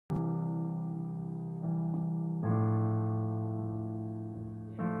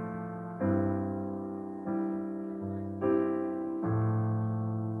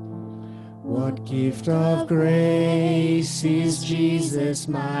Gift of grace is Jesus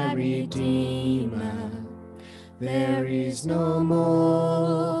my Redeemer. There is no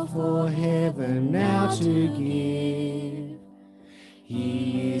more for heaven now to give.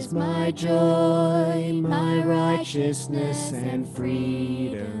 He is my joy, my righteousness and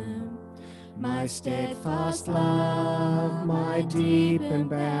freedom, my steadfast love, my deep and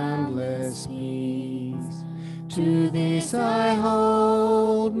boundless peace. To this I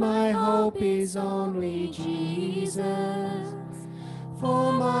hold, my hope is only Jesus,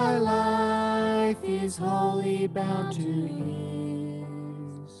 for my life is wholly bound to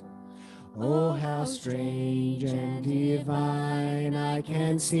His. Oh, how strange and divine, I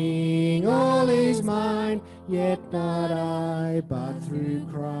can sing all is mine, yet not I, but through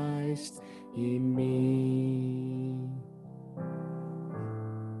Christ in me.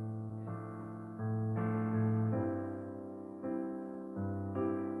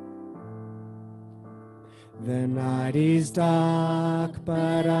 The night is dark,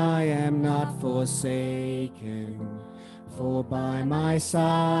 but I am not forsaken, for by my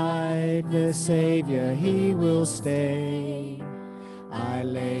side the Saviour He will stay. I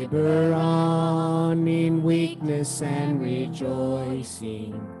labour on in weakness and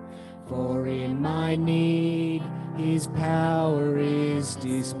rejoicing, for in my need His power is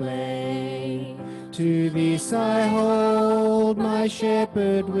displayed. To this I hold, my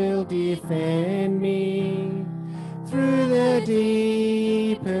shepherd will defend me. Through the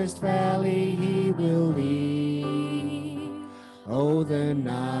deepest valley He will lead. Oh, the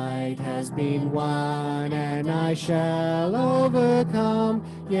night has been won, and I shall overcome,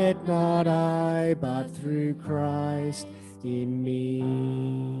 yet not I, but through Christ in me.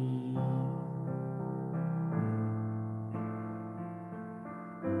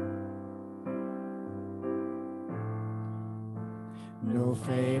 No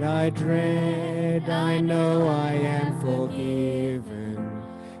fate I dread, I know I am forgiven.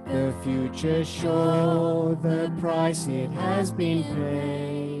 The future sure, the price it has been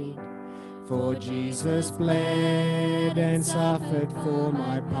paid. For Jesus bled and suffered for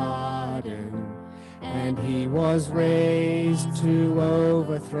my pardon, and He was raised to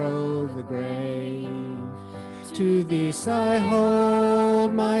overthrow the grave. To this I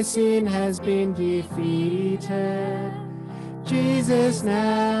hold, my sin has been defeated. Jesus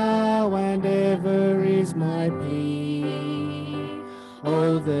now and ever is my plea.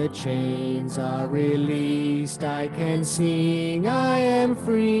 Oh, the chains are released, I can sing, I am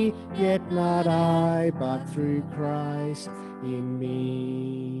free, yet not I, but through Christ in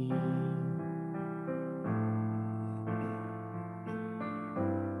me.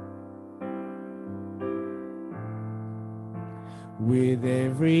 With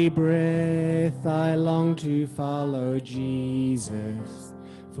every breath I long to follow Jesus,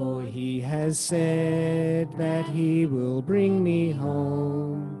 for He has said that He will bring me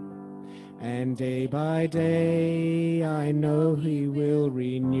home. And day by day I know He will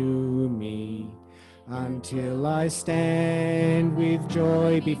renew me, until I stand with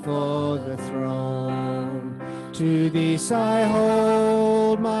joy before the throne. To this I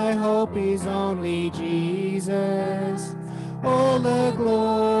hold, my hope is only Jesus. All the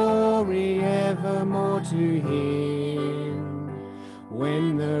glory evermore to Him.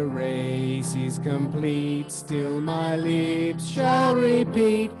 When the race is complete, still my lips shall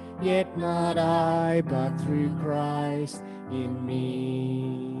repeat, yet not I, but through Christ in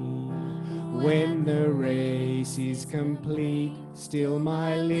me. When the race is complete, still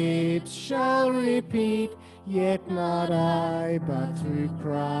my lips shall repeat, yet not I, but through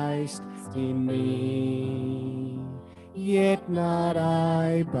Christ in me. Yet not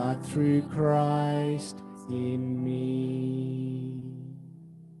I, but through Christ in me.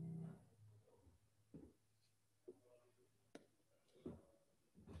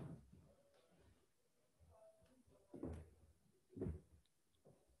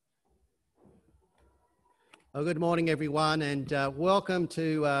 Well, good morning, everyone, and welcome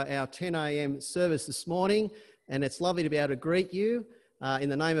to our 10 a.m. service this morning. And it's lovely to be able to greet you in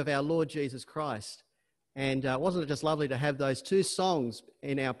the name of our Lord Jesus Christ. And wasn't it just lovely to have those two songs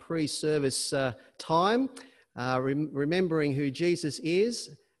in our pre-service time, remembering who Jesus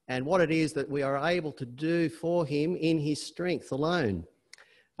is and what it is that we are able to do for Him in His strength alone.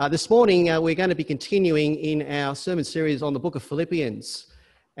 This morning, we're going to be continuing in our sermon series on the book of Philippians.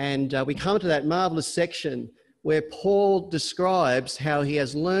 And we come to that marvellous section where Paul describes how he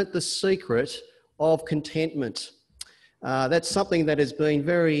has learnt the secret of contentment. That's something that has been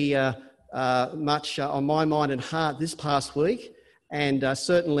very much on my mind and heart this past week, and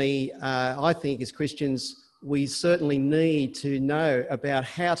certainly I think as Christians we certainly need to know about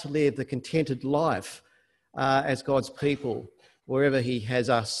how to live the contented life as God's people, wherever he has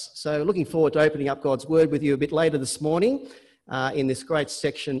us. So looking forward to opening up God's word with you a bit later this morning in this great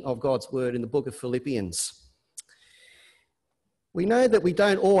section of God's word in the book of Philippians. We know that we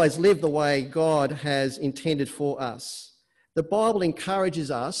don't always live the way God has intended for us. The Bible encourages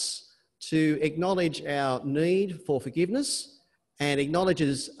us to acknowledge our need for forgiveness and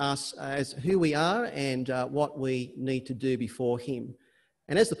acknowledges us as who we are and what we need to do before him.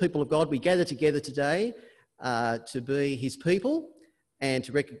 And as the people of God, we gather together today to be his people and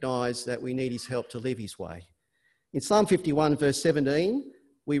to recognise that we need his help to live his way. In Psalm 51, verse 17,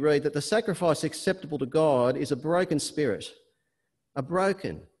 we read that the sacrifice acceptable to God is a broken spirit, a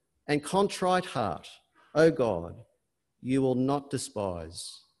broken and contrite heart, O God, you will not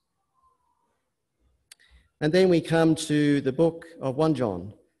despise. And then we come to the book of 1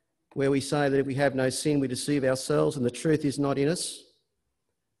 John, where we say that if we have no sin, we deceive ourselves and the truth is not in us.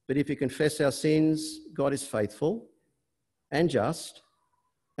 But if we confess our sins, God is faithful and just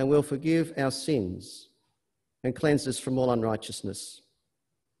and will forgive our sins and cleanse us from all unrighteousness.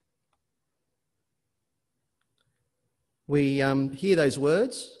 We hear those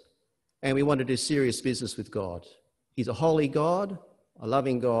words and we want to do serious business with God. He's a holy God, a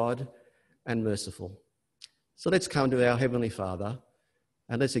loving God, and merciful. So let's come to our Heavenly Father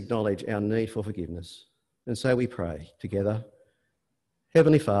and let's acknowledge our need for forgiveness. And so we pray together.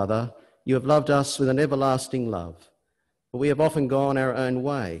 Heavenly Father, you have loved us with an everlasting love, but we have often gone our own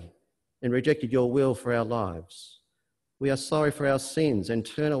way and rejected your will for our lives. We are sorry for our sins and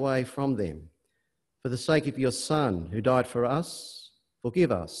turn away from them. For the sake of your Son who died for us,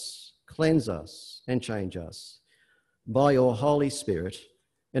 forgive us, cleanse us, and change us. By your Holy Spirit,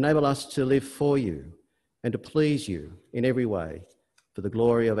 enable us to live for you and to please you in every way, for the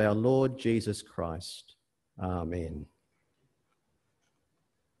glory of our Lord Jesus Christ. Amen.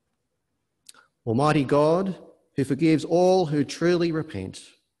 Almighty God, who forgives all who truly repent,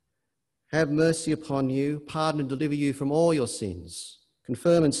 have mercy upon you, pardon and deliver you from all your sins,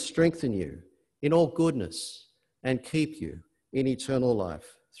 confirm and strengthen you in all goodness, and keep you in eternal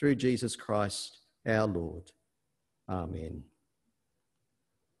life, through Jesus Christ our Lord. Amen.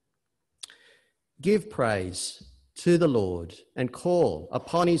 Give praise to the Lord and call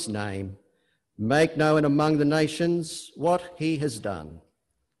upon his name. Make known among the nations what he has done.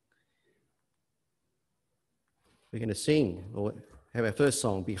 We're going to sing, or have our first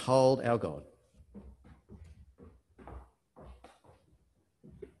song, Behold Our God.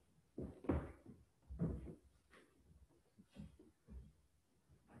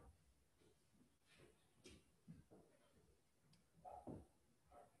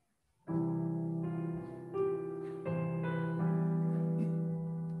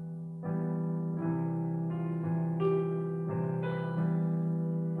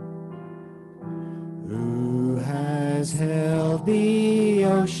 Has held the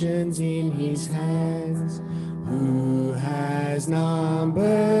oceans in his hands, who has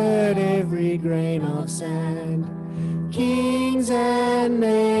numbered every grain of sand. Kings and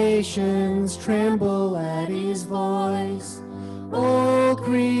nations tremble at his voice, all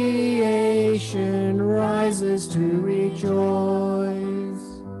creation rises to rejoice.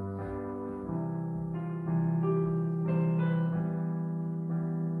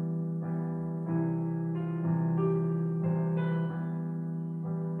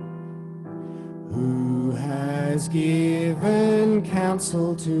 Who has given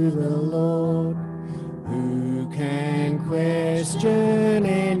counsel to the Lord? Who can question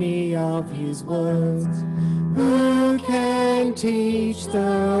any of his words? Who can teach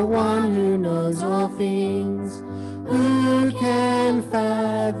the one who knows all things? Who can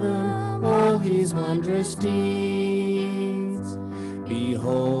fathom all his wondrous deeds?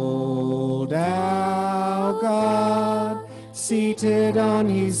 Behold our God, seated on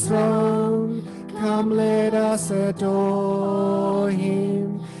his throne. Come, let us adore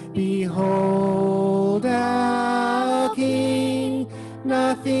him. Behold our King,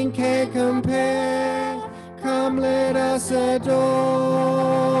 nothing can compare. Come, let us adore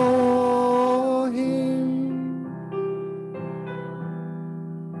him.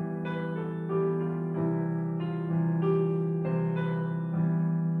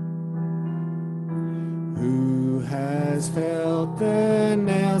 Who has felt the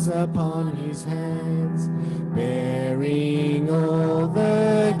nails upon his hands, bearing all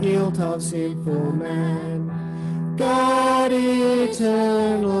the guilt of sinful man? God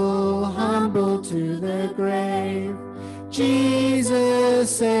eternal, humble to the grave, Jesus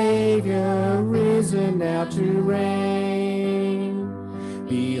Saviour, risen now to reign.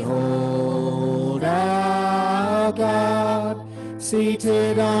 Behold our God,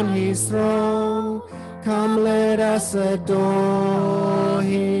 seated on his throne. Come, let us adore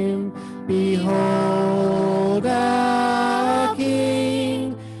him. Behold our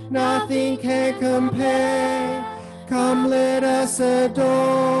King, nothing can compare. Come, let us adore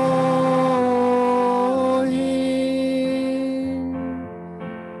him.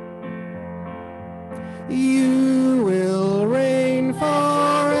 You will reign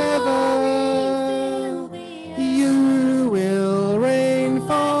forever. You will reign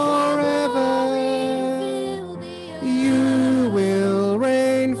forever. You will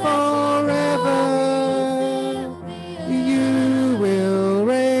reign forever. You will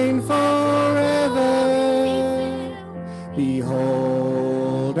reign forever.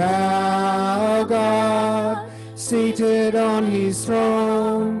 Behold our God, seated on his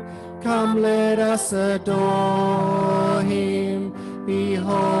throne. Come, let us adore him.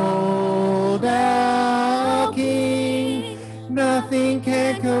 Behold our King, nothing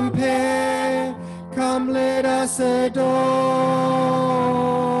can compare. Come, let us adore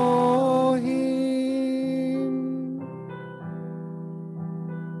him.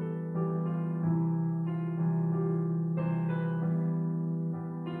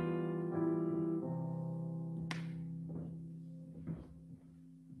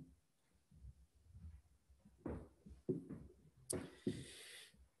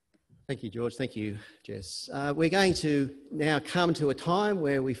 Thank you, George. Thank you, Jess. We're going to now come to a time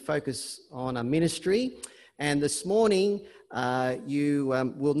where we focus on a ministry. And this morning, you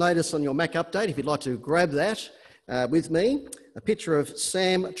will notice on your Mac update, if you'd like to grab that with me, a picture of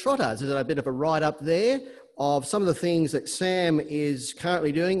Sam Trotter. There's a bit of a write-up there of some of the things that Sam is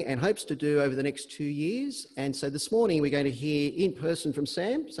currently doing and hopes to do over the next 2 years. And so this morning, we're going to hear in person from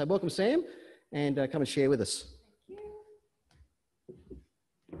Sam. So welcome, Sam, and come and share with us.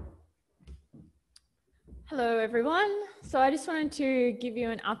 Hello everyone. So I just wanted to give you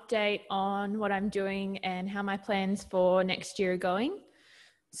an update on what I'm doing and how my plans for next year are going.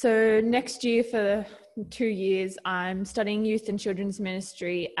 So next year for 2 years, I'm studying youth and children's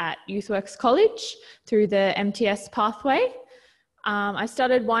ministry at YouthWorks College through the MTS pathway. I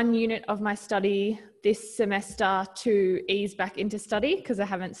started one unit of my study this semester to ease back into study because I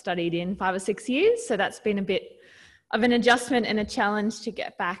haven't studied in 5 or 6 years. So that's been a bit of an adjustment and a challenge to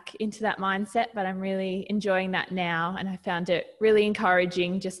get back into that mindset, but I'm really enjoying that now. And I found it really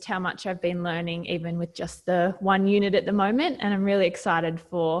encouraging just how much I've been learning, even with just the one unit at the moment. And I'm really excited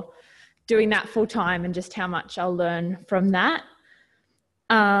for doing that full time and just how much I'll learn from that.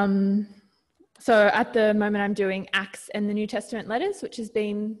 So at the moment I'm doing Acts and the New Testament letters, which has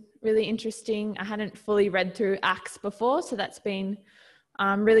been really interesting. I hadn't fully read through Acts before, so that's been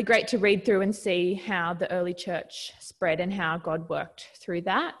really great to read through and see how the early church spread and how God worked through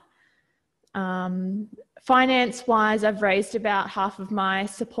that. Finance-wise, I've raised about half of my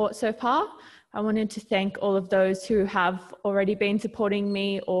support so far. I wanted to thank all of those who have already been supporting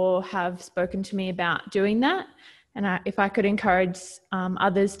me or have spoken to me about doing that. And if I could encourage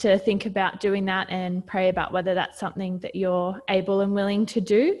others to think about doing that and pray about whether that's something that you're able and willing to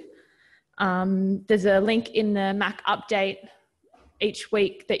do. There's a link in the Mac update each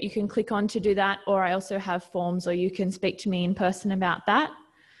week that you can click on to do that, or I also have forms, or you can speak to me in person about that.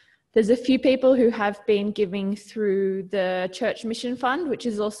 There's a few people who have been giving through the Church Mission Fund, which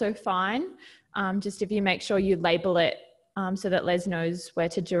is also fine. Just if you make sure you label it so that Les knows where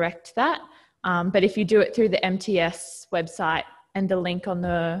to direct that. But if you do it through the MTS website and the link on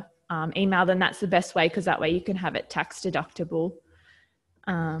the email, then that's the best way, because that way you can have it tax deductible.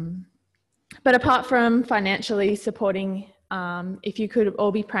 But apart from financially supporting, if you could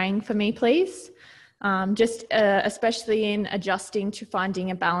all be praying for me, please. Especially in adjusting to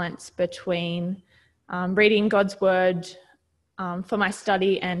finding a balance between reading God's word for my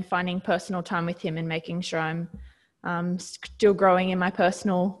study and finding personal time with him and making sure I'm still growing in my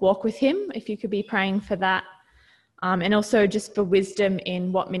personal walk with him, if you could be praying for that. And also just for wisdom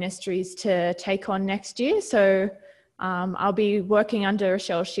in what ministries to take on next year. So I'll be working under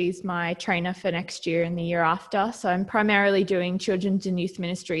Rochelle. She's my trainer for next year and the year after. So I'm primarily doing children's and youth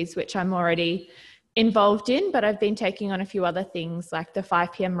ministries, which I'm already involved in, but I've been taking on a few other things like the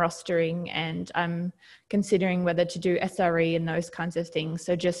 5 p.m. rostering, and I'm considering whether to do SRE and those kinds of things.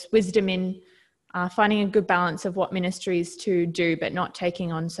 So just wisdom in finding a good balance of what ministries to do, but not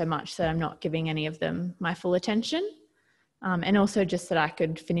taking on so much that I'm not giving any of them my full attention. And also just that I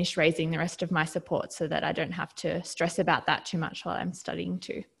could finish raising the rest of my support so that I don't have to stress about that too much while I'm studying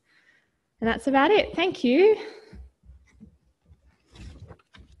too. And that's about it. Thank you.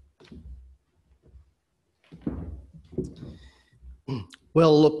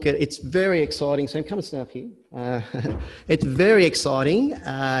 Well, look, it's very exciting. Sam, come and stand up here. It's very exciting.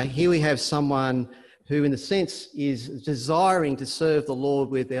 Here we have someone who, in a sense, is desiring to serve the Lord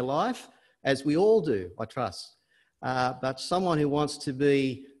with their life, as we all do, I trust. But someone who wants to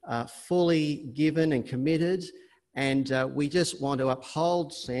be fully given and committed. And we just want to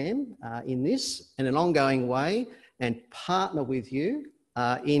uphold Sam in this in an ongoing way and partner with you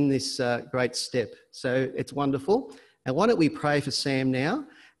in this great step. So it's wonderful. And why don't we pray for Sam now?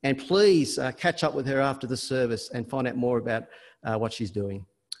 And please catch up with her after the service and find out more about what she's doing.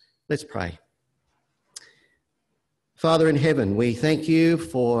 Let's pray. Father in heaven, we thank you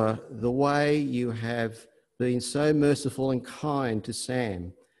for the way you have been so merciful and kind to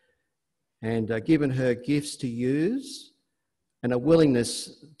Sam and given her gifts to use and a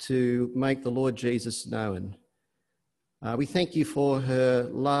willingness to make the Lord Jesus known. We thank you for her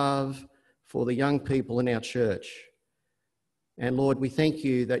love for the young people in our church. And Lord, we thank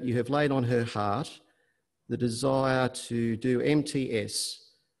you that you have laid on her heart the desire to do MTS.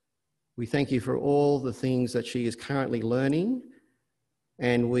 We thank you for all the things that she is currently learning.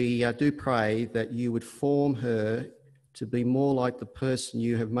 And we do pray that you would form her to be more like the person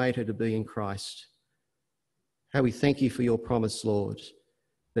you have made her to be in Christ. How we thank you for your promise, Lord,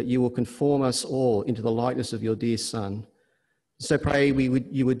 that you will conform us all into the likeness of your dear Son. So pray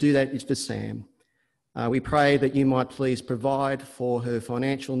you would do that for Sam. We pray that you might please provide for her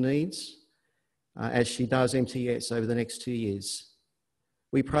financial needs as she does MTS over the next 2 years.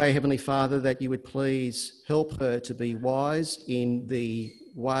 We pray, Heavenly Father, that you would please help her to be wise in the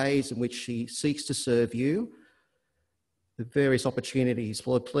ways in which she seeks to serve you, the various opportunities.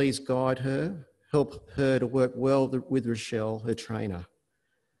 Lord, please guide her, help her to work well with Rochelle, her trainer.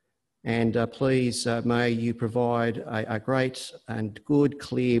 And please may you provide a great and good,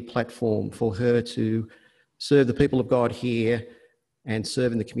 clear platform for her to serve the people of God here and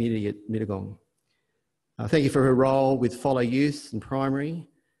serve in the community at Mittagong. Thank you for her role with Follow Youth and Primary.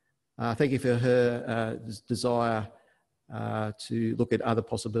 Thank you for her desire to look at other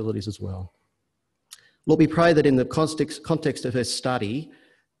possibilities as well. Lord, we pray that in the context of her study,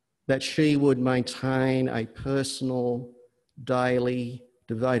 that she would maintain a personal, daily,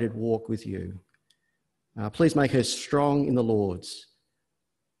 devoted walk with you. Please make her strong in the Lord's,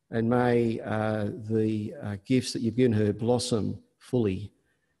 and may the gifts that you've given her blossom fully,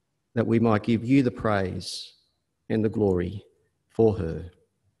 that we might give you the praise and the glory for her.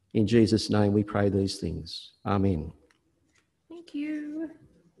 In Jesus' name we pray these things. Amen. Thank you.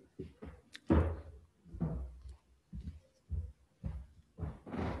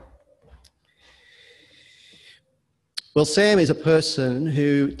 Well, Sam is a person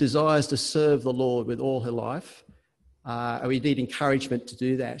who desires to serve the Lord with all her life. We need encouragement to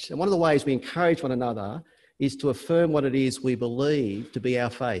do that. And one of the ways we encourage one another is to affirm what it is we believe to be our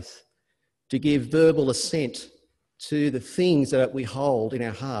faith, to give verbal assent to the things that we hold in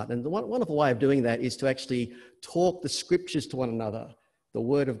our heart. And the wonderful way of doing that is to actually talk the scriptures to one another, the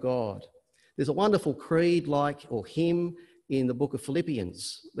Word of God. There's a wonderful creed or hymn in the book of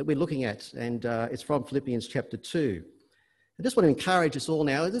Philippians that we're looking at, and it's from Philippians chapter 2. I just want to encourage us all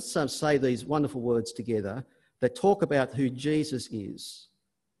now, let's say these wonderful words together that talk about who Jesus is.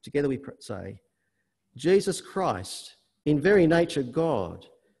 Together we say, Jesus Christ, in very nature God,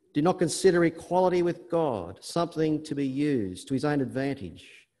 did not consider equality with God something to be used to his own advantage.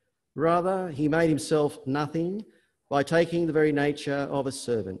 Rather, he made himself nothing by taking the very nature of a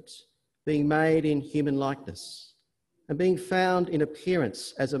servant, being made in human likeness, and being found in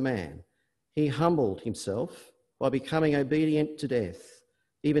appearance as a man. He humbled himself by becoming obedient to death,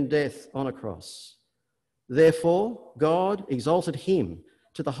 even death on a cross. Therefore, God exalted him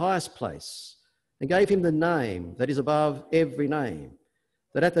to the highest place and gave him the name that is above every name,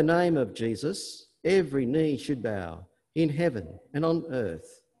 that at the name of Jesus, every knee should bow in heaven and on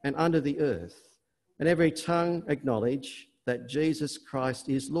earth and under the earth, and every tongue acknowledge that Jesus Christ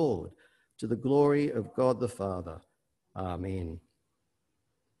is Lord, to the glory of God the Father. Amen.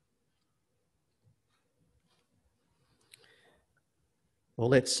 Well,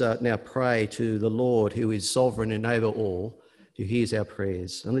 let's now pray to the Lord, who is sovereign and over all, who hears our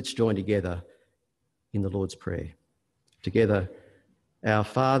prayers. And let's join together in the Lord's Prayer. Together, our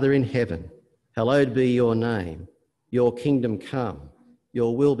Father in heaven, hallowed be your name. Your kingdom come,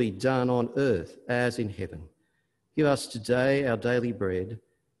 your will be done on earth as in heaven. Give us today our daily bread.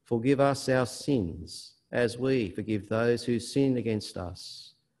 Forgive us our sins, as we forgive those who sin against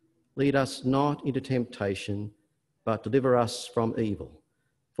us. Lead us not into temptation, but deliver us from evil.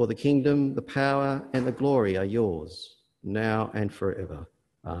 For the kingdom, the power, and the glory are yours, now and forever.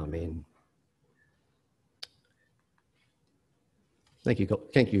 Amen. Thank you,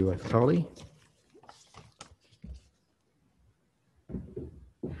 Coralie.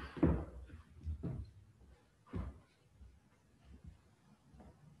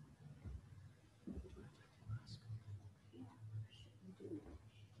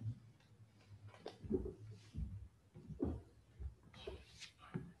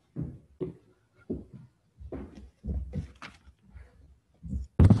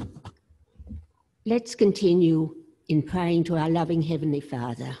 Let's continue in praying to our loving Heavenly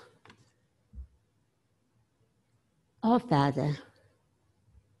Father. Our Father,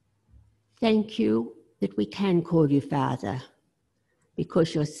 thank you that we can call you Father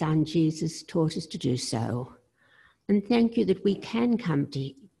because your Son Jesus taught us to do so. And thank you that we can come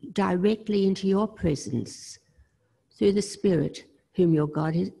directly into your presence through the Spirit whom you,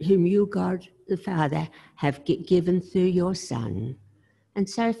 God the Father, have given through your Son. And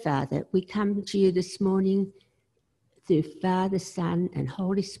so, Father, we come to you this morning through Father, Son, and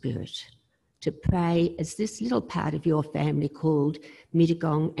Holy Spirit to pray as this little part of your family called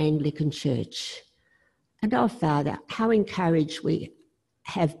Mittagong Anglican Church. And our Father, how encouraged we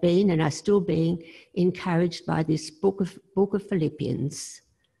have been and are still being encouraged by this book of Philippians.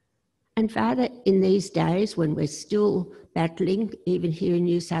 And Father, in these days when we're still battling, even here in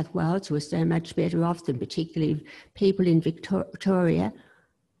New South Wales, we're so much better off than particularly people in Victoria,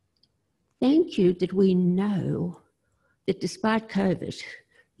 thank you that we know that despite COVID,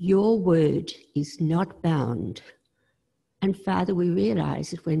 your word is not bound. And Father, we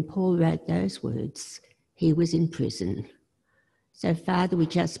realise that when Paul wrote those words, he was in prison. So Father, we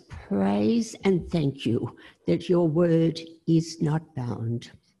just praise and thank you that your word is not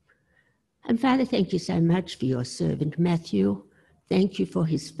bound. And Father, thank you so much for your servant Matthew. Thank you for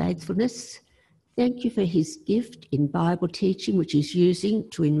his faithfulness. Thank you for his gift in Bible teaching, which he's using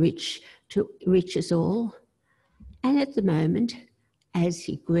to enrich us all. And at the moment, as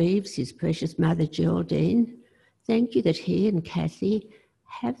he grieves his precious mother Geraldine, thank you that he and Kathy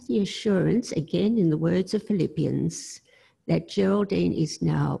have the assurance, again in the words of Philippians, that Geraldine is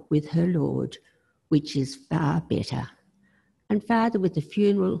now with her Lord, which is far better. And Father, with the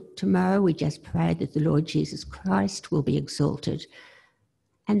funeral tomorrow, we just pray that the Lord Jesus Christ will be exalted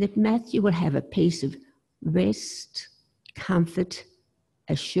and that Matthew will have a peace of rest, comfort,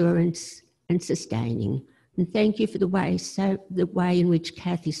 assurance and sustaining. And thank you for the way in which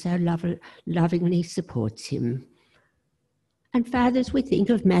Kathy so lovingly supports him. And Father, as we think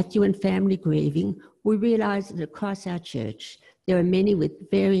of Matthew and family grieving, we realise that across our church there are many with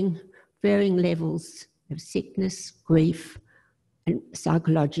varying levels of sickness, grief, and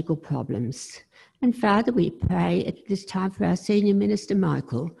psychological problems. And Father, we pray at this time for our senior minister,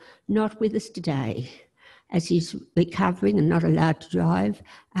 Michael, not with us today, as he's recovering and not allowed to drive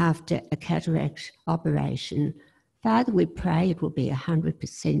after a cataract operation. Father, we pray it will be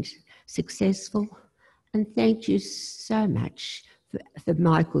 100% successful. And thank you so much for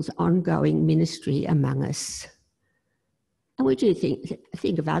Michael's ongoing ministry among us. And we do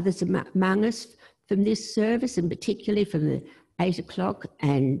think of others among us from this service, and particularly from the 8 o'clock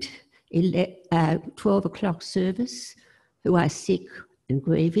and 12 o'clock service, who are sick and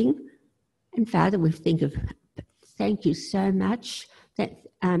grieving. And Father, we think of thank you so much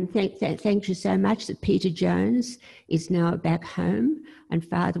thank you so much that Peter Jones is now back home. And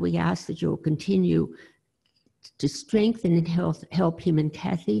Father, we ask that you'll continue to strengthen and help him and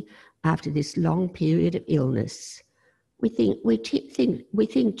Kathy after this long period of illness. We think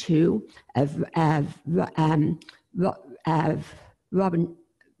too of Robin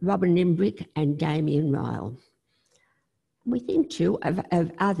Nimbrick and Damien Ryle. We think too of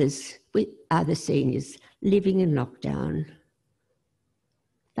others with other seniors living in lockdown.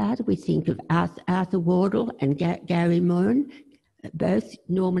 Father, we think of Arthur Wardle and Gary Moran. Both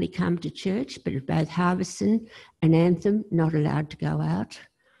normally come to church, but at both Harveston and Anthem, not allowed to go out.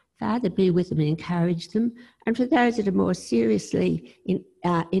 Father, be with them and encourage them. And for those that are more seriously in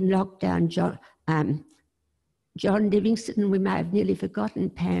lockdown, John Livingston, we may have nearly forgotten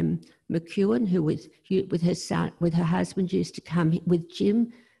Pam McEwen, who with her husband used to come, with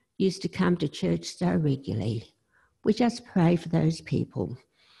Jim, used to come to church so regularly. We just pray for those people.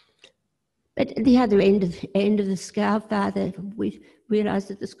 But at the other end of the scale, Father, we realise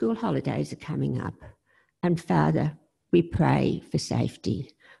that the school holidays are coming up. And Father, we pray for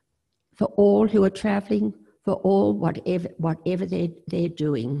safety, for all who are travelling, for all whatever they're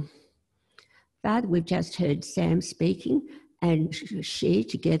doing. Father, we've just heard Sam speaking, and she,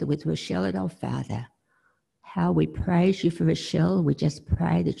 together with Rochelle and our Father, how we praise you for Rochelle. We just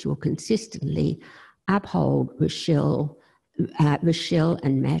pray that you'll consistently uphold Rochelle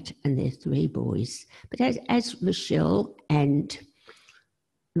and Matt and their 3 boys. But as Rochelle and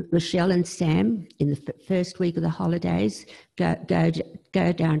Rochelle and Sam, in the first week of the holidays, go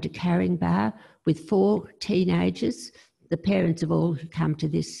down to Caringbah with 4 teenagers, the parents of all who come to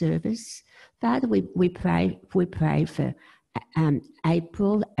this service. Father, we pray for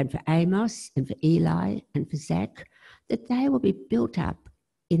April and for Amos and for Eli and for Zach, that they will be built up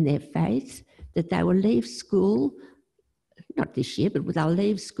in their faith, that they will leave school, not this year, but they'll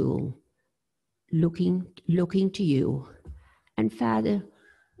leave school looking to you. And Father,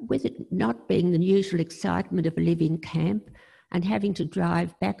 with it not being the usual excitement of a living camp and having to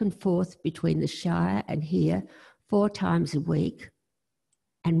drive back and forth between the Shire and here 4 times a week,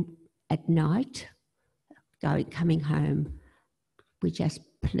 and at night, coming home, we just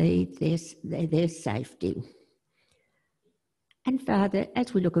plead their safety. And Father,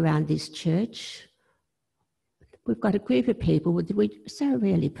 as we look around this church, we've got a group of people that we so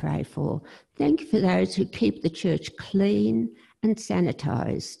rarely pray for. Thank you for those who keep the church clean and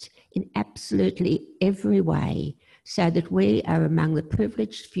sanitised in absolutely every way, so that we are among the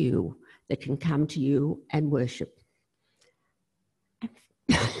privileged few that can come to you and worship.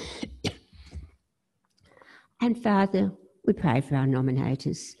 And Father, we pray for our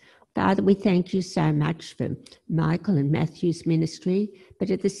nominators. Father, we thank you so much for Michael and Matthew's ministry, but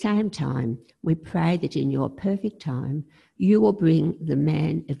at the same time, we pray that in your perfect time, you will bring the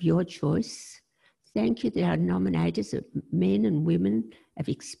man of your choice. Thank you that our nominators are men and women of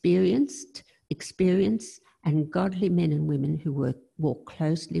experience and godly men and women who walk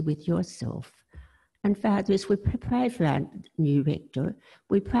closely with yourself. And Father, as we pray for our new rector,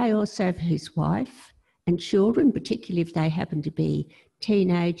 we pray also for his wife and children, particularly if they happen to be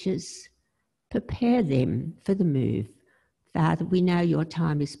teenagers. Prepare them for the move. Father, we know your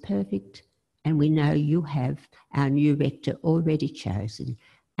time is perfect, and we know you have our new rector already chosen,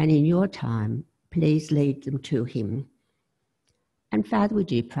 and in your time, please lead them to him. And Father, we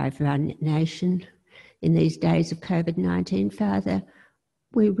do pray for our nation in these days of COVID-19. Father,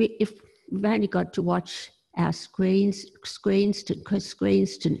 if we've only got to watch our screens to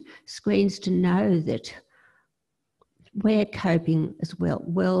know that we're coping as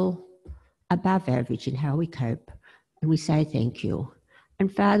well above average in how we cope, and we say thank you. And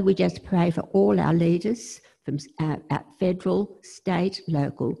Father, we just pray for all our leaders from federal, state,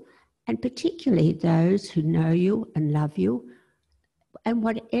 local, and particularly those who know you and love you, and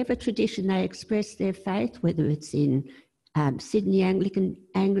whatever tradition they express their faith, whether it's in Sydney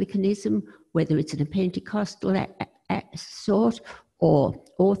Anglicanism, whether it's in a Pentecostal sort, or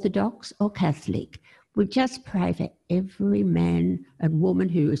Orthodox or Catholic. We just pray for every man and woman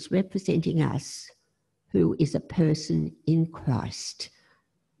who is representing us, who is a person in Christ.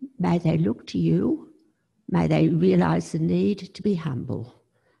 May they look to you, may they realise the need to be humble,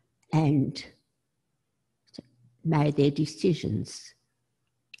 and may their decisions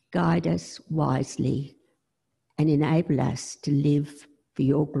guide us wisely and enable us to live for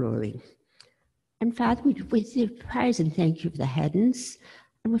your glory. And Father, we praise and thank you for the Haddons.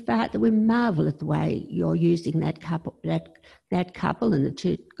 And Father, we marvel at the way you're using that couple and the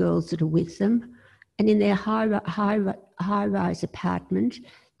 2 girls that are with them. And in their high-rise apartment,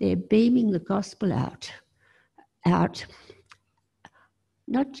 they're beaming the gospel out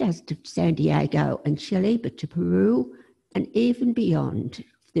not just to San Diego and Chile, but to Peru and even beyond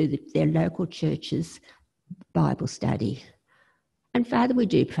through their local churches' Bible study. And Father, we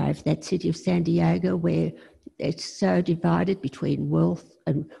do pray for that city of San Diego, where it's so divided between wealth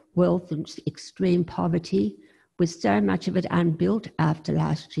and extreme poverty, with so much of it unbuilt after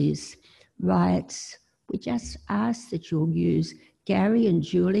last year's riots. We just ask that you'll use Gary and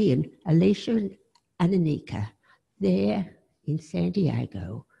Julie and Alicia and Anika there in San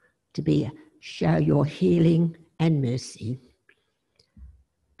Diego to show your healing and mercy.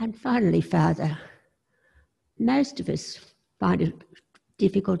 And finally, Father, most of us find it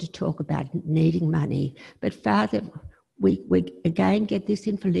difficult to talk about needing money, but Father, we again get this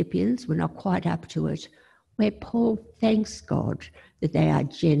in Philippians, we're not quite up to it, where Paul thanks God that they are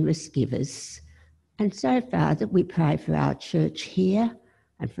generous givers. And so, Father, we pray for our church here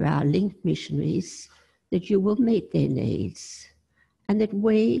and for our linked missionaries, that you will meet their needs, and that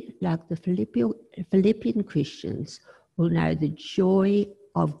we, like the Philippian Christians, will know the joy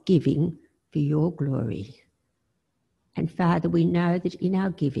of giving for your glory. And Father, we know that in our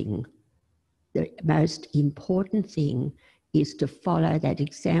giving, the most important thing is to follow that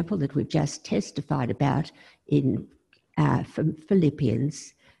example that we've just testified about from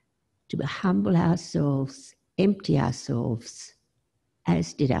Philippians, to humble ourselves, empty ourselves,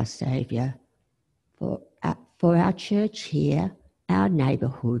 as did our Saviour, for our church here, our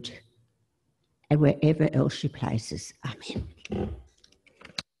neighbourhood, and wherever else you place us. Amen.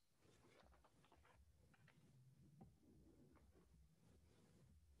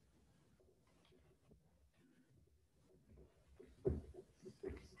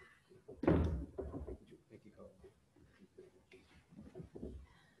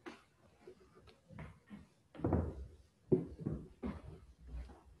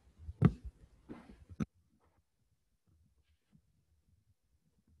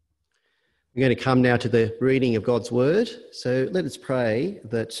 We're going to come now to the reading of God's word. So let us pray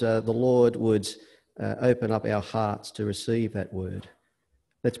that the Lord would open up our hearts to receive that word.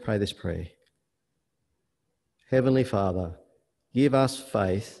 Let's pray this prayer. Heavenly Father, give us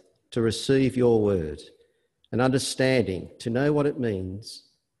faith to receive your word, an understanding to know what it means,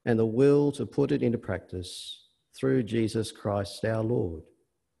 and the will to put it into practice through Jesus Christ our Lord.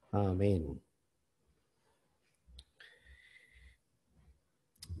 Amen.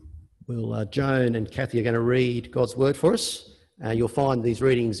 Well, Joan and Kathy are going to read God's word for us. You'll find these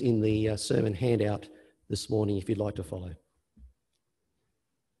readings in the sermon handout this morning if you'd like to follow.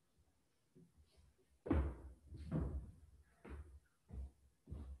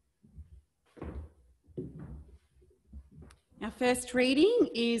 Our first reading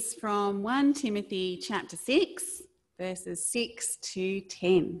is from 1 Timothy chapter 6, verses 6 to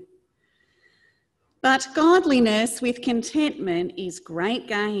 10. But godliness with contentment is great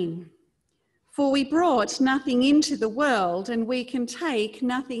gain. For we brought nothing into the world, and we can take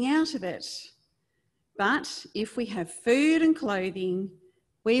nothing out of it. But if we have food and clothing,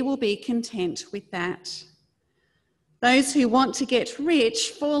 we will be content with that. Those who want to get rich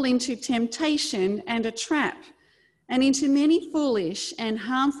fall into temptation and a trap, and into many foolish and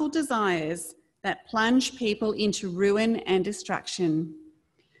harmful desires that plunge people into ruin and destruction.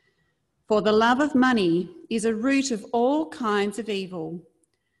 For the love of money is a root of all kinds of evil.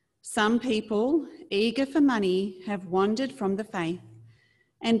 Some people, eager for money, have wandered from the faith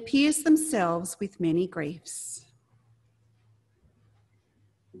and pierced themselves with many griefs.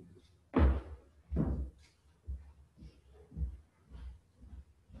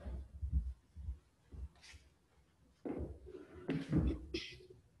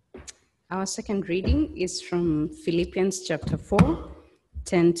 Our second reading is from Philippians chapter 4,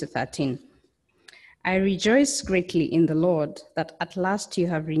 10 to 13. I rejoice greatly in the Lord that at last you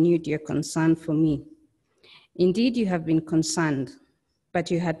have renewed your concern for me. Indeed, you have been concerned, but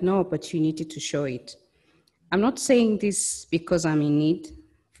you had no opportunity to show it. I'm not saying this because I'm in need,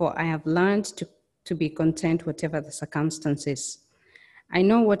 for I have learned to be content whatever the circumstances. I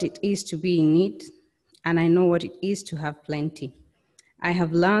know what it is to be in need, and I know what it is to have plenty. I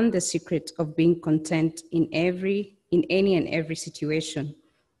have learned the secret of being content in any and every situation,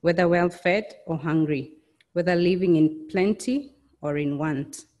 whether well-fed or hungry, whether living in plenty or in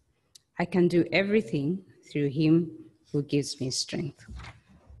want. I can do everything through him who gives me strength.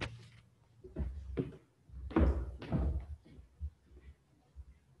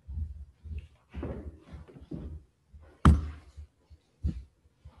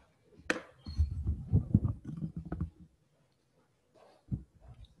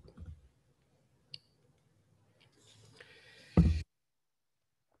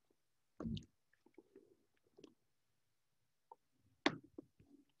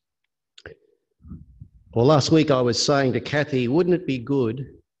 Well, last week I was saying to Kathy, wouldn't it be good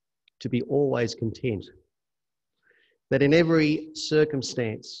to be always content? That in every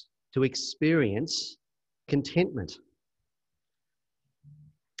circumstance to experience contentment.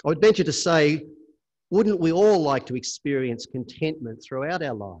 I would venture to say, wouldn't we all like to experience contentment throughout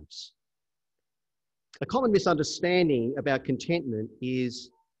our lives? A common misunderstanding about contentment is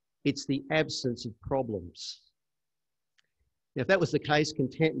it's the absence of problems. Now, if that was the case,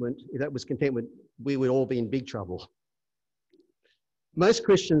 we would all be in big trouble. Most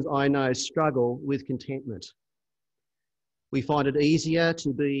Christians I know struggle with contentment. We find it easier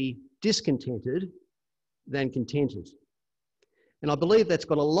to be discontented than contented. And I believe that's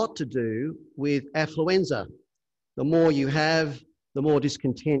got a lot to do with affluenza. The more you have, the more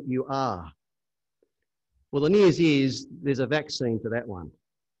discontent you are. Well, the news is there's a vaccine for that one.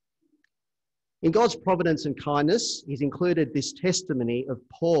 In God's providence and kindness, he's included this testimony of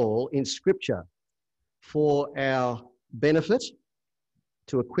Paul in Scripture for our benefit,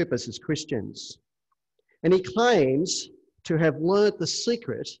 to equip us as Christians. And he claims to have learnt the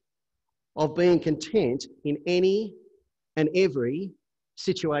secret of being content in any and every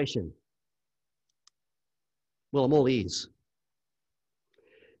situation. Well, I'm all ears.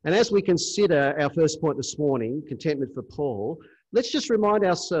 And as we consider our first point this morning, contentment for Paul, let's just remind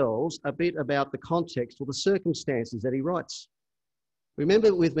ourselves a bit about the context or the circumstances that he writes.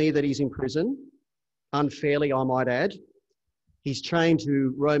 Remember with me that he's in prison, unfairly I might add. He's chained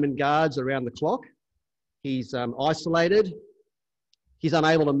to Roman guards around the clock. He's isolated. He's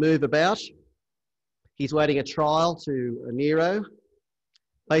unable to move about. He's waiting a trial to Nero.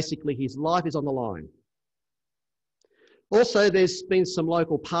 Basically, his life is on the line. Also, there's been some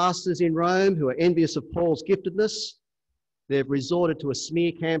local pastors in Rome who are envious of Paul's giftedness. They've resorted to a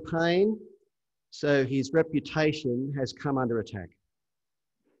smear campaign, so his reputation has come under attack.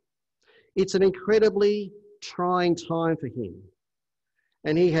 It's an incredibly trying time for him,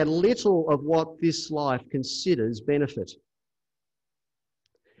 and he had little of what this life considers benefit.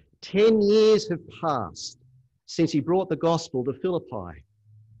 10 years have passed since he brought the gospel to Philippi.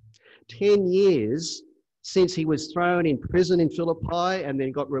 10 years since he was thrown in prison in Philippi and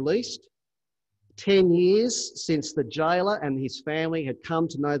then got released. 10 years since the jailer and his family had come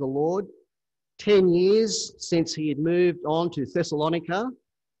to know the Lord. 10 years since he had moved on to Thessalonica.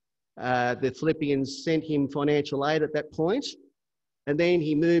 The Philippians sent him financial aid at that point. And then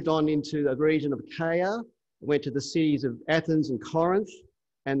he moved on into the region of Achaia, went to the cities of Athens and Corinth,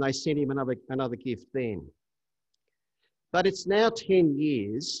 and they sent him another gift then. But it's now 10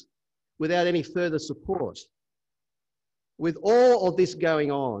 years without any further support. With all of this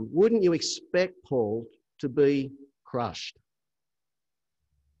going on, wouldn't you expect Paul to be crushed?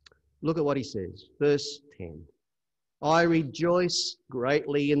 Look at what he says, verse 10. I rejoice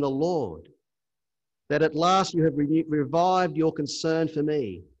greatly in the Lord that at last you have revived your concern for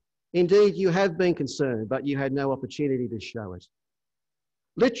me. Indeed, you have been concerned, but you had no opportunity to show it.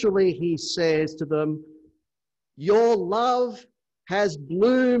 Literally, he says to them, your love has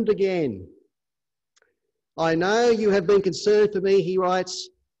bloomed again. I know you have been concerned for me, he writes.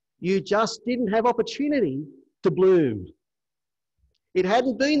 You just didn't have opportunity to bloom. It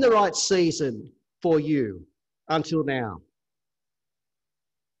hadn't been the right season for you until now.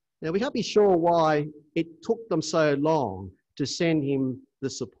 Now, we can't be sure why it took them so long to send him the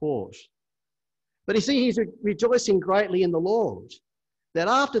support. But you see, he's rejoicing greatly in the Lord that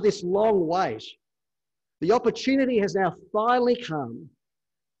after this long wait, the opportunity has now finally come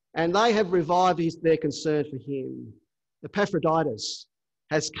and they have revived their concern for him. Epaphroditus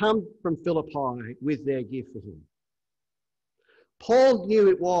has come from Philippi with their gift for him. Paul knew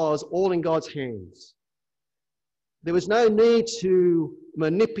it was all in God's hands. There was no need to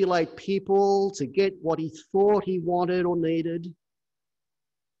manipulate people to get what he thought he wanted or needed.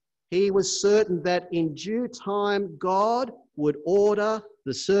 He was certain that in due time, God would order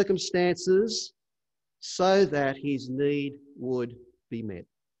the circumstances so that his need would be met.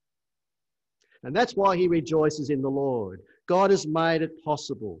 And that's why he rejoices in the Lord. God has made it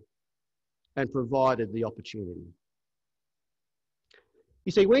possible and provided the opportunity.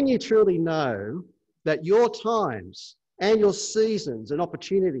 You see, when you truly know that your times and your seasons and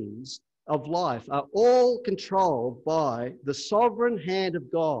opportunities of life are all controlled by the sovereign hand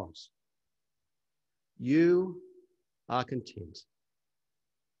of God, you are content.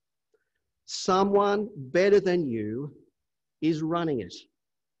 Someone better than you is running it.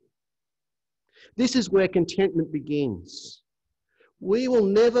 This is where contentment begins. We will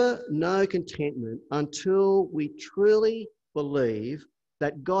never know contentment until we truly believe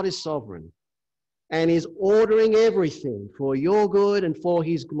that God is sovereign and is ordering everything for your good and for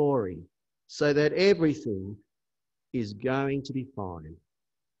his glory, so that everything is going to be fine.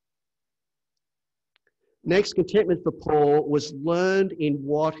 Next, contentment for Paul was learned in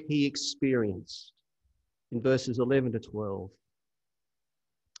what he experienced in verses 11 to 12.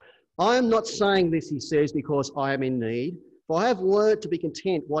 I am not saying this, he says, because I am in need, for I have learned to be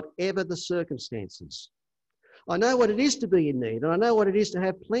content whatever the circumstances. I know what it is to be in need, and I know what it is to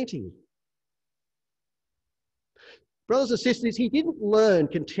have plenty. Brothers and sisters, he didn't learn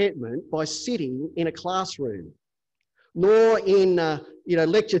contentment by sitting in a classroom, nor in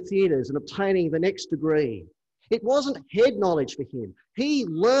lecture theatres and obtaining the next degree. It wasn't head knowledge for him. He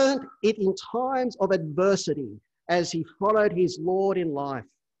learned it in times of adversity as he followed his Lord in life.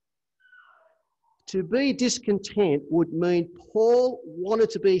 To be discontent would mean Paul wanted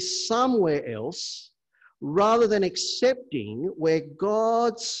to be somewhere else rather than accepting where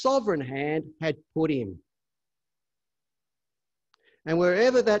God's sovereign hand had put him. And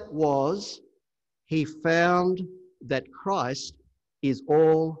wherever that was, he found that Christ is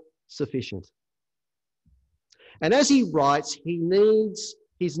all sufficient. And as he writes,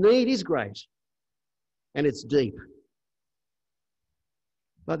 his need is great and it's deep.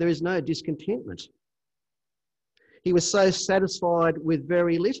 But there is no discontentment. He was so satisfied with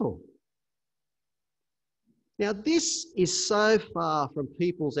very little. Now, this is so far from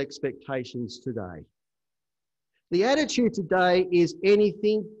people's expectations today. The attitude today is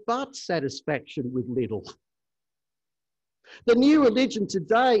anything but satisfaction with little. The new religion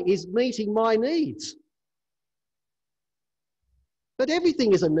today is meeting my needs. But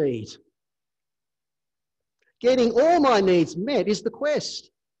everything is a need. Getting all my needs met is the quest.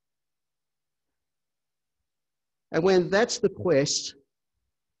 And when that's the quest,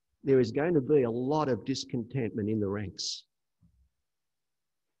 there is going to be a lot of discontentment in the ranks.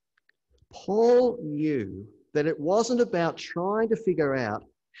 Paul knew that it wasn't about trying to figure out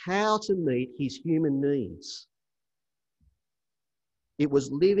how to meet his human needs. It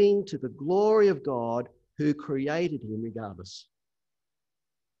was living to the glory of God who created him regardless.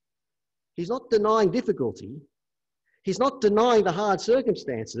 He's not denying difficulty. He's not denying the hard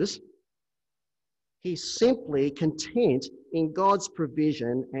circumstances. He's simply content in God's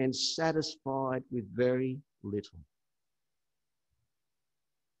provision and satisfied with very little.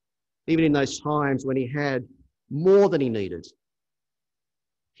 Even in those times when he had more than he needed,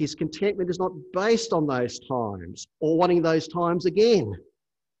 his contentment is not based on those times or wanting those times again.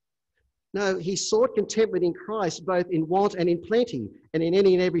 No, he sought contentment in Christ, both in want and in plenty, and in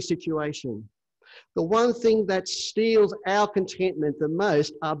any and every situation. The one thing that steals our contentment the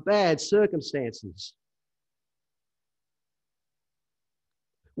most are bad circumstances.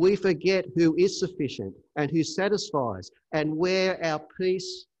 We forget who is sufficient and who satisfies and where our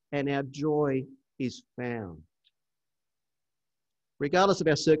peace and our joy is found. Regardless of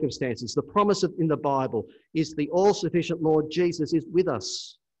our circumstances, the promise in the Bible is the all-sufficient Lord Jesus is with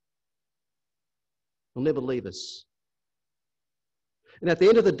us. He'll never leave us. And at the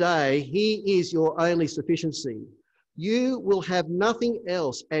end of the day, he is your only sufficiency. You will have nothing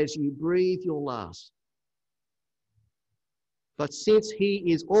else as you breathe your last. But since he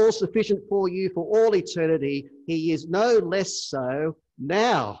is all sufficient for you for all eternity, he is no less so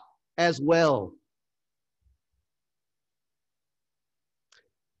now as well.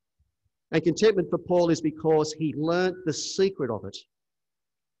 And contentment for Paul is because he learnt the secret of it.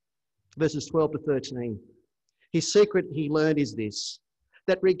 Verses 12 to 13. His secret he learned is this,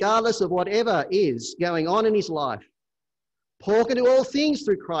 that regardless of whatever is going on in his life, Paul can do all things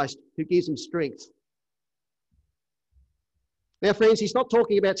through Christ who gives him strength. Now, friends, he's not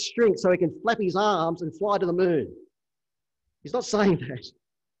talking about strength so he can flap his arms and fly to the moon. He's not saying that.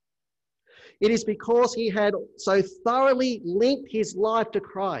 It is because he had so thoroughly linked his life to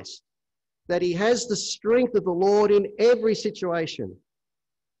Christ that he has the strength of the Lord in every situation.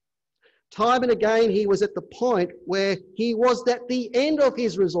 Time and again, he was at the point where he was at the end of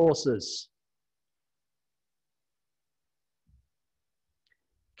his resources.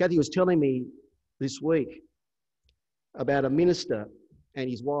 Kathy was telling me this week about a minister and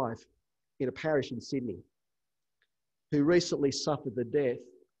his wife in a parish in Sydney who recently suffered the death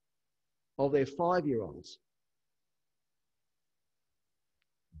of their 5-year-olds.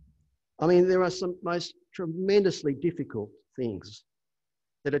 I mean, there are some most tremendously difficult things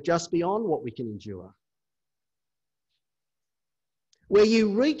that are just beyond what we can endure. Where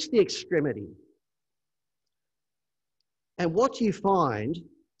you reach the extremity, and what you find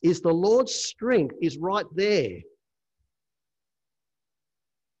is the Lord's strength is right there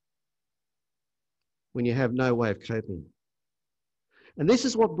when you have no way of coping. And this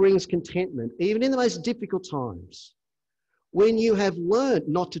is what brings contentment, even in the most difficult times. When you have learned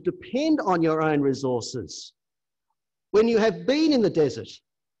not to depend on your own resources, when you have been in the desert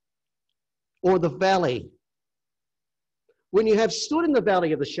or the valley, when you have stood in the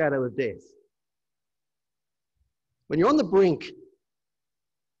valley of the shadow of death, when you're on the brink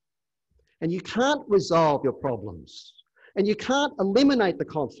and you can't resolve your problems and you can't eliminate the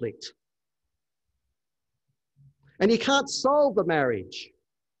conflict and you can't solve the marriage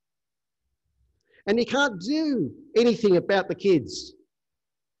and you can't do anything about the kids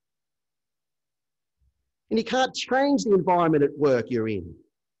and you can't change the environment at work you're in.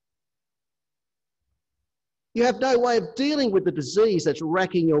 You have no way of dealing with the disease that's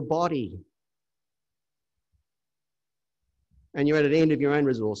racking your body. And you're at an end of your own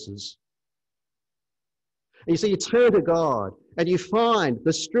resources. And you see, you turn to God and you find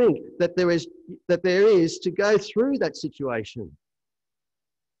the strength that there is to go through that situation.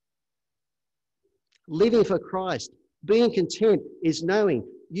 Living for Christ, being content, is knowing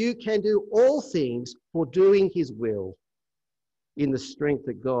you can do all things for doing his will in the strength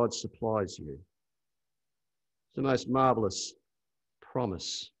that God supplies you. It's the most marvellous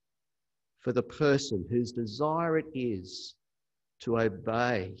promise for the person whose desire it is to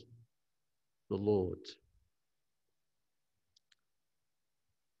obey the Lord.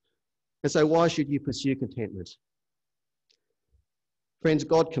 And so why should you pursue contentment? Friends,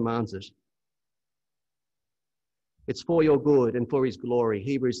 God commands it. It's for your good and for his glory.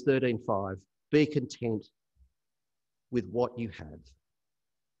 Hebrews 13:5. Be content with what you have.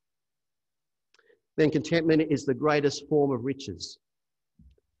 Then contentment is the greatest form of riches.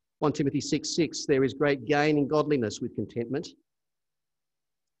 1 Timothy 6:6, there is great gain in godliness with contentment.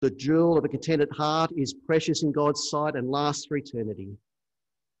 The jewel of a contented heart is precious in God's sight and lasts for eternity.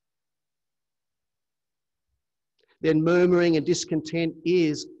 Then murmuring and discontent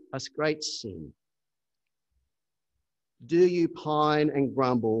is a great sin. Do you pine and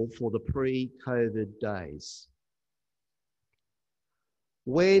grumble for the pre-COVID days?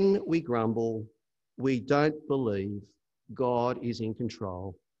 When we grumble, we don't believe God is in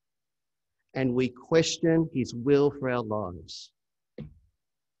control, and we question his will for our lives.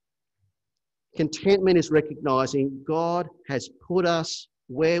 Contentment is recognizing God has put us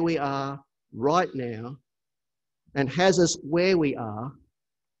where we are right now and has us where we are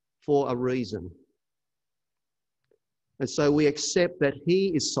for a reason. And so we accept that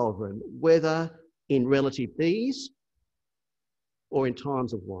he is sovereign, whether in relative ease or in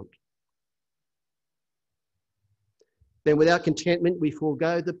times of want. Then without contentment, we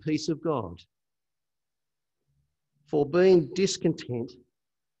forego the peace of God. For being discontent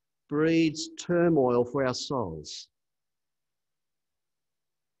breeds turmoil for our souls.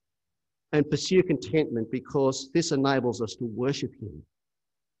 And pursue contentment because this enables us to worship him.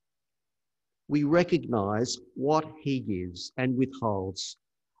 We recognise what he gives and withholds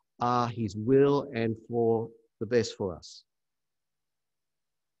are his will and for the best for us.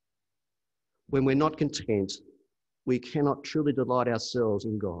 When we're not content, we cannot truly delight ourselves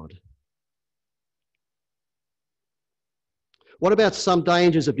in God. What about some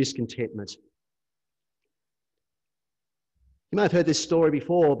dangers of discontentment? You may have heard this story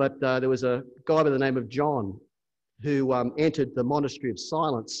before, but there was a guy by the name of John who entered the monastery of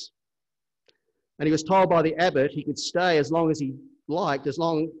silence. And he was told by the abbot he could stay as long as he liked, as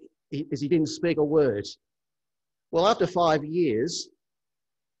long as he didn't speak a word. Well, after 5 years,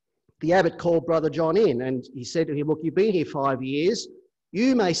 the abbot called Brother John in and he said to him, look, you've been here 5 years.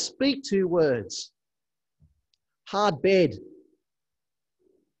 You may speak 2 words. Hard bed.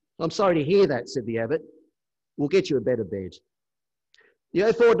 I'm sorry to hear that, said the abbot. We'll get you a better bed. You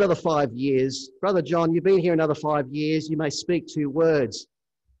go forward another 5 years. Brother John, you've been here another 5 years. You may speak 2 words.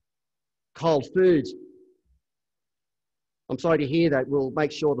 Cold food. I'm sorry to hear that. We'll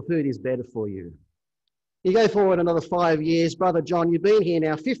make sure the food is better for you. You go forward another 5 years. Brother John, you've been here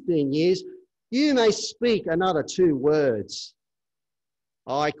now 15 years. You may speak another 2 words.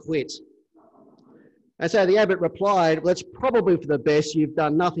 I quit. And so the abbot replied, well, it's probably for the best. You've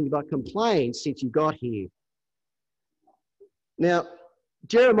done nothing but complain since you got here. Now,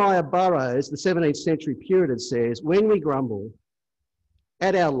 Jeremiah Burroughs, the 17th century Puritan, says, when we grumble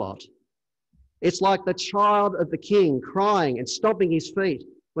at our lot, it's like the child of the king crying and stomping his feet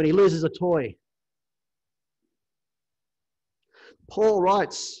when he loses a toy. Paul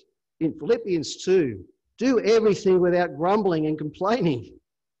writes in Philippians 2, do everything without grumbling and complaining.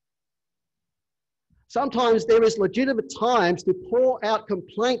 Sometimes there is legitimate times to pour out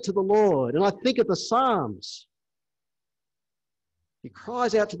complaint to the Lord. And I think of the Psalms. He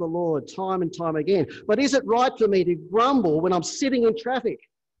cries out to the Lord time and time again. But is it right for me to grumble when I'm sitting in traffic?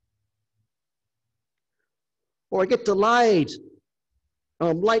 Or I get delayed and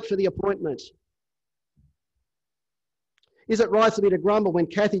I'm late for the appointment? Is it right for me to grumble when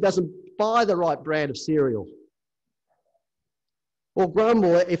Kathy doesn't buy the right brand of cereal? Or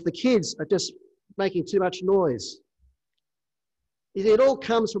grumble if the kids are just making too much noise? It all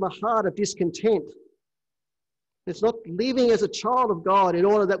comes from a heart of discontent. It's not living as a child of God in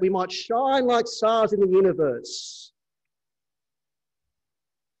order that we might shine like stars in the universe.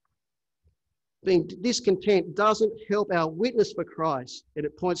 Being discontent doesn't help our witness for Christ, and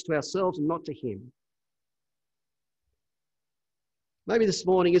it points to ourselves and not to him. Maybe this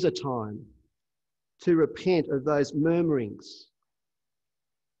morning is a time to repent of those murmurings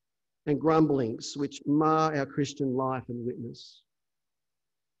and grumblings which mar our Christian life and witness.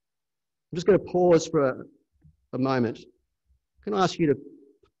 I'm just going to pause for a moment. Can I ask you to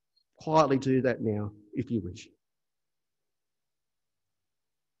quietly do that now, if you wish?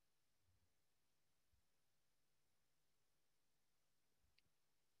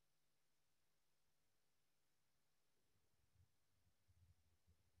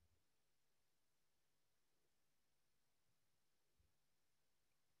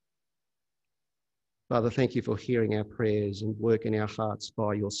 Father, thank you for hearing our prayers and working our hearts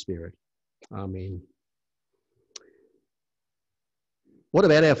by your Spirit. Amen. What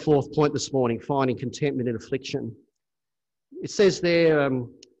about our 4th point this morning, finding contentment in affliction? It says there,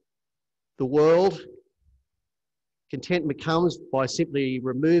 the world, contentment comes by simply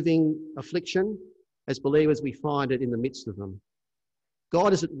removing affliction. As believers, we find it in the midst of them.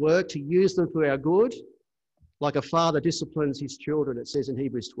 God is at work to use them for our good, like a father disciplines his children, it says in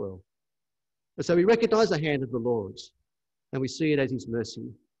Hebrews 12. And so we recognise the hand of the Lord, and we see it as his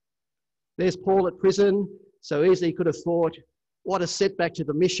mercy. There's Paul at prison. So easily he could have thought, what a setback to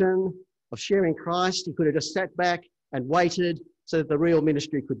the mission of sharing Christ. He could have just sat back and waited so that the real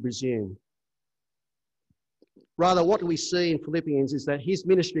ministry could resume. Rather, what we see in Philippians is that his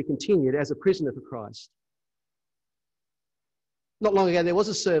ministry continued as a prisoner for Christ. Not long ago, there was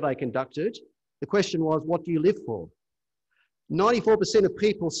a survey conducted. The question was, what do you live for? 94% of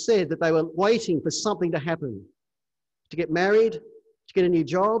people said that they were waiting for something to happen, to get married, to get a new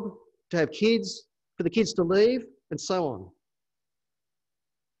job, to have kids, for the kids to leave, and so on.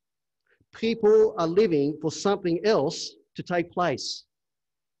 People are living for something else to take place.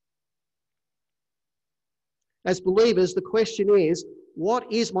 As believers, the question is, what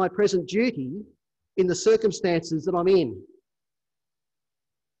is my present duty in the circumstances that I'm in?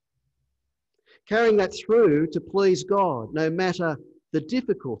 Carrying that through to please God, no matter the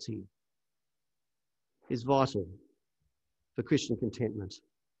difficulty, is vital for Christian contentment.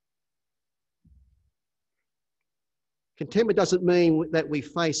 Contentment doesn't mean that we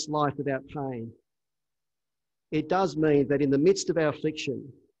face life without pain. It does mean that in the midst of our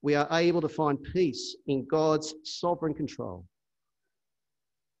affliction, we are able to find peace in God's sovereign control.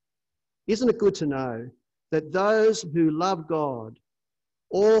 Isn't it good to know that those who love God,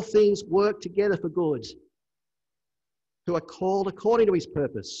 all things work together for good, who are called according to his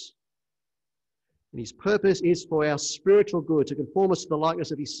purpose? And his purpose is for our spiritual good, to conform us to the likeness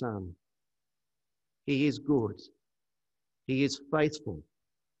of his Son. He is good. He is faithful.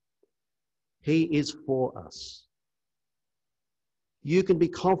 He is for us. You can be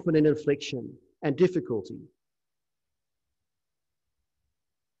confident in affliction and difficulty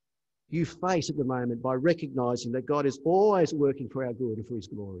you face at the moment by recognizing that God is always working for our good and for his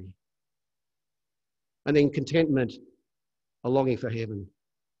glory. And then contentment, a longing for heaven.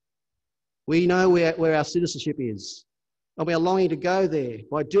 We know where our citizenship is, and we are longing to go there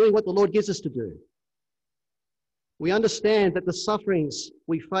by doing what the Lord gives us to do. We understand that the sufferings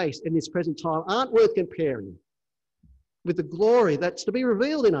we face in this present time aren't worth comparing with the glory that's to be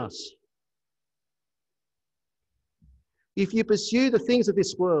revealed in us. If you pursue the things of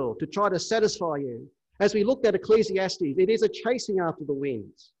this world to try to satisfy you, as we looked at Ecclesiastes, it is a chasing after the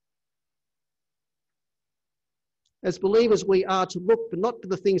winds. As believers, we are to look not to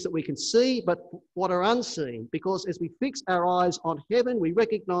the things that we can see, but what are unseen, because as we fix our eyes on heaven, we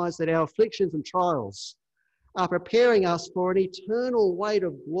recognise that our afflictions and trials are preparing us for an eternal weight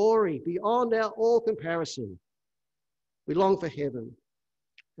of glory beyond our all comparison. We long for heaven,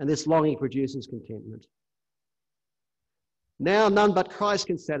 and this longing produces contentment. Now none but Christ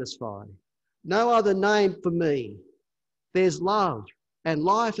can satisfy. No other name for me. There's love and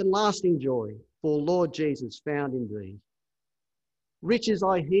life and lasting joy for Lord Jesus found in thee. Riches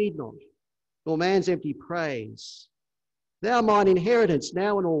I heed not, nor man's empty praise. Thou mine inheritance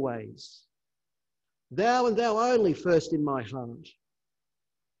now and always. Thou and thou only first in my heart.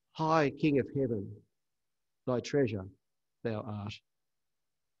 High King of heaven, thy treasure thou art.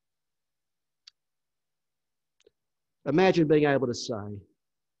 Imagine being able to say,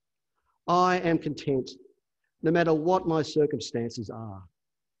 I am content no matter what my circumstances are.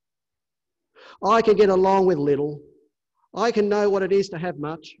 I can get along with little. I can know what it is to have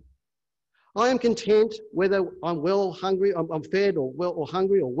much. I am content whether I'm I'm fed or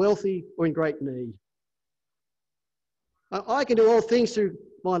hungry or wealthy or in great need. I can do all things through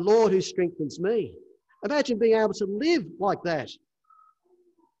my Lord who strengthens me. Imagine being able to live like that.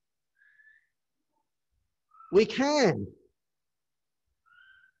 We can.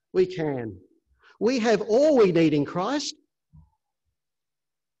 We can. We have all we need in Christ.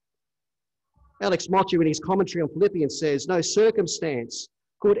 Alex Mochu in his commentary on Philippians says, no circumstance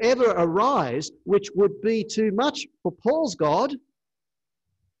could ever arise which would be too much for Paul's God,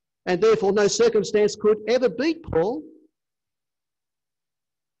 and therefore no circumstance could ever beat Paul.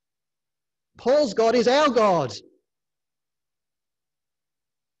 Paul's God is our God.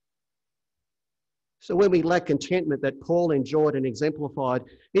 So when we lack contentment that Paul enjoyed and exemplified,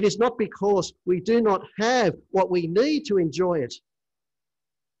 it is not because we do not have what we need to enjoy it.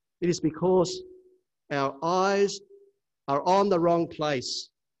 It is because our eyes are on the wrong place.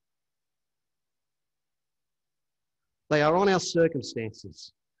 They are on our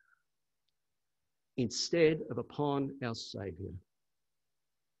circumstances instead of upon our Saviour.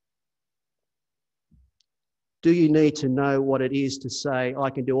 Do you need to know what it is to say,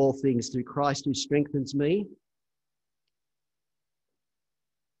 I can do all things through Christ who strengthens me?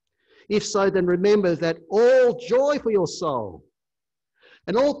 If so, then remember that all joy for your soul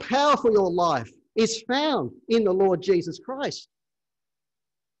and all power for your life is found in the Lord Jesus Christ.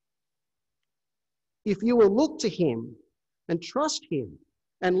 If you will look to him and trust him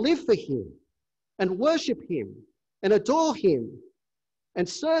and live for him and worship him and adore him and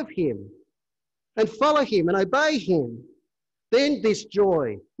serve him and follow him and obey him, then this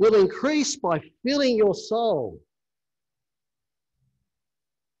joy will increase by filling your soul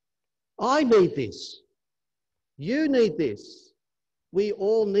I need this. You need this. We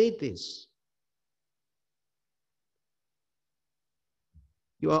all need this.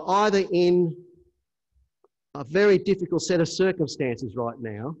 You are either in a very difficult set of circumstances right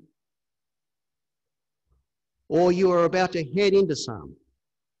now, or you are about to head into some.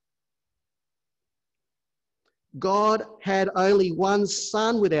 God had only one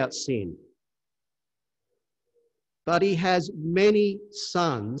son without sin, but he has many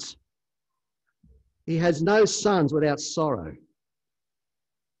sons. He has no sons without sorrow.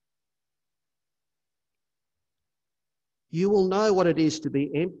 You will know what it is to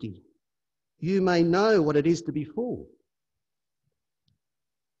be empty. You may know what it is to be full.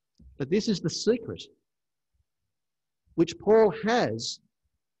 But this is the secret which Paul has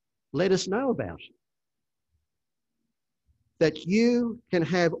let us know about. That you can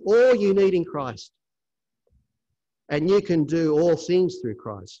have all you need in Christ, and you can do all things through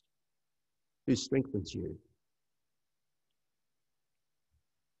Christ who strengthens you.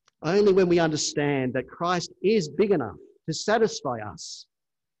 Only when we understand that Christ is big enough to satisfy us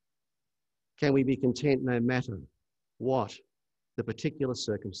can we be content no matter what the particular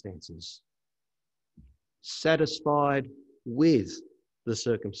circumstances. Satisfied with the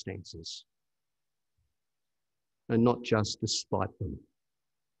circumstances and not just despite them.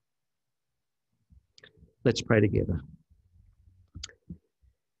 Let's pray together.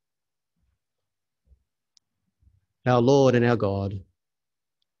 Our Lord and our God,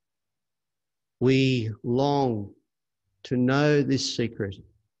 we long to know this secret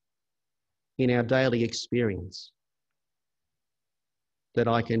in our daily experience, that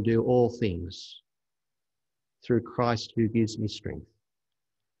I can do all things through Christ who gives me strength.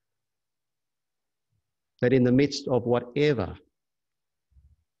 That in the midst of whatever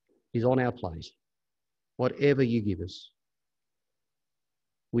is on our plate, whatever you give us,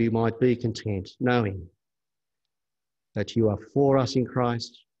 we might be content knowing that you are for us in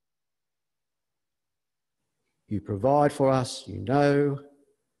Christ. You provide for us, you know,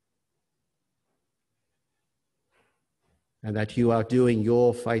 and that you are doing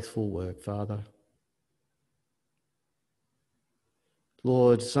your faithful work, Father.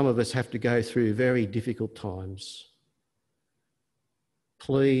 Lord, some of us have to go through very difficult times.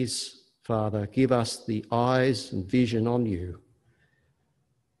 Please, Father, give us the eyes and vision on you,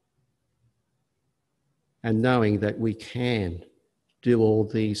 and knowing that we can do all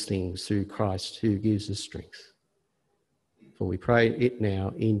these things through Christ who gives us strength. For we pray it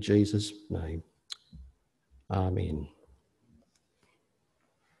now in Jesus' name. Amen.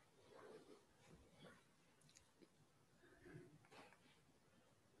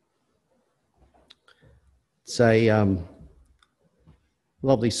 It's a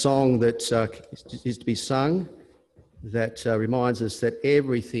lovely song that is to be sung that reminds us that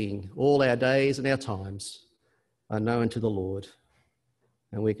everything, all our days and our times, are known to the Lord,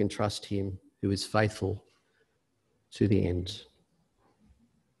 and we can trust him who is faithful to the end.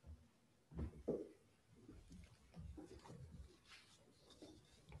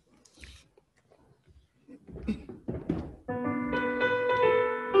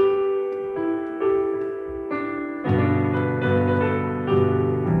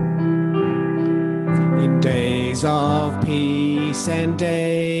 Days of peace and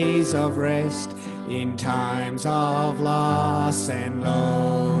days of rest, in times of loss and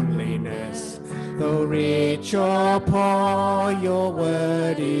loneliness, though rich or poor, your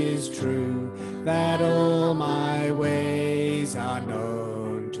word is true, that all my ways are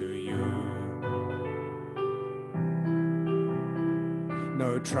known to you.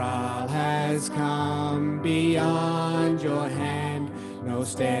 No trial has come beyond your hand, no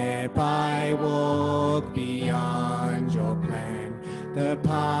step I walk beyond your plan. The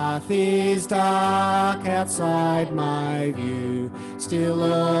path is dark outside my view,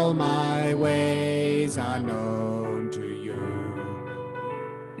 still all my ways are known to you.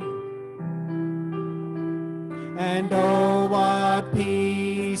 And oh, what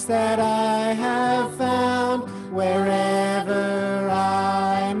peace that I have found wherever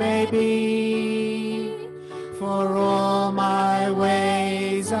I may be, for all my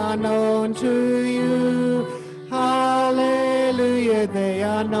ways are known to you. Hallelujah, they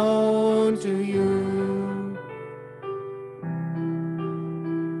are known to you.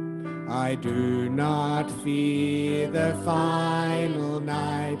 I do not fear the final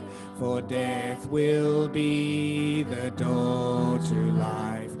night, for death will be the door to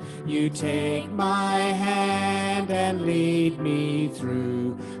life. You take my hand and lead me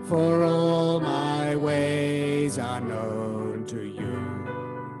through, for all my ways are known to you.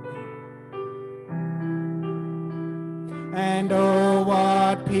 And oh,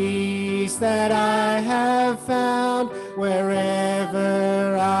 what peace peace that I have found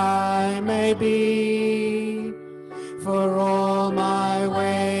wherever I may be. For all my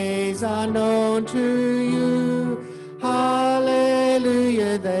ways are known to you.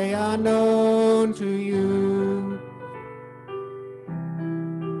 Hallelujah, they are known to you.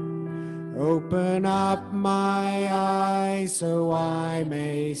 Open up my eyes so I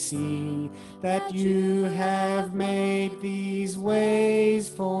may see that you have made these ways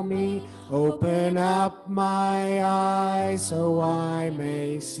for me. Open up my eyes so I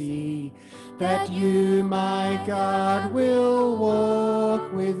may see that you, my God, will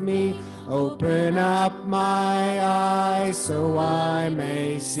walk with me. Open up my eyes so I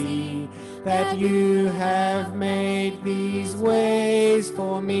may see that you have made these ways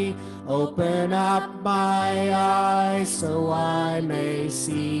for me. Open up my eyes so I may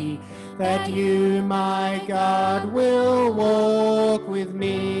see that you, my God, will walk with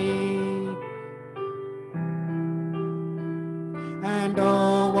me. And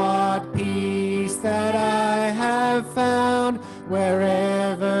oh, what peace that I have found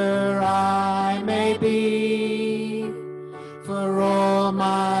wherever I may be. For all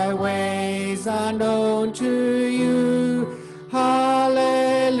my ways are known to you.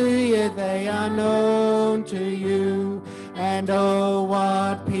 Hallelujah, they are known to you. And oh,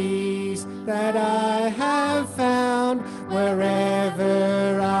 what peace that I have found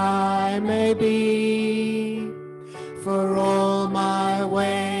wherever I may be. For all my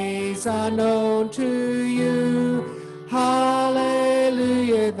ways are known to you.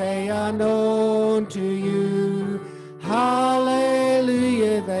 Hallelujah, they are known to you.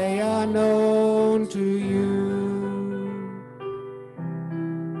 Hallelujah, they are known to you.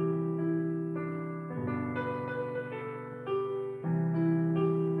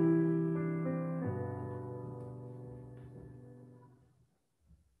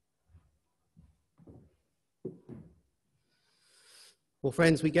 Well,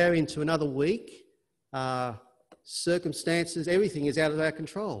 friends, we go into another week. Circumstances, everything is out of our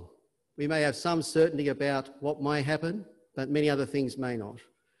control. We may have some certainty about what may happen, but many other things may not.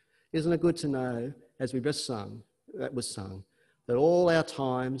 Isn't it good to know, as we just sung, that all our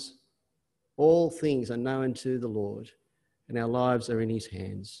times, all things are known to the Lord, and our lives are in his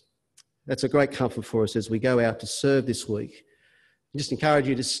hands. That's a great comfort for us as we go out to serve this week. I just encourage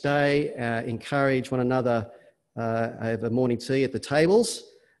you to stay, encourage one another over morning tea at the tables,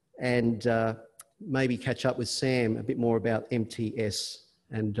 and maybe catch up with Sam a bit more about MTS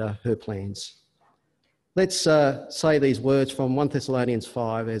and her plans. Let's say these words from 1 Thessalonians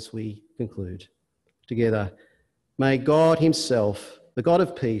 5 as we conclude together. May God himself, the God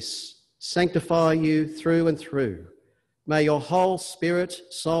of peace, sanctify you through and through. May your whole spirit,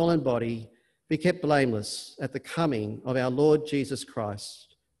 soul and body be kept blameless at the coming of our Lord Jesus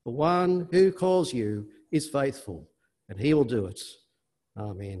Christ. The one who calls you is faithful, and he will do it.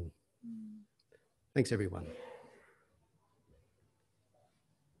 Amen. Thanks, everyone.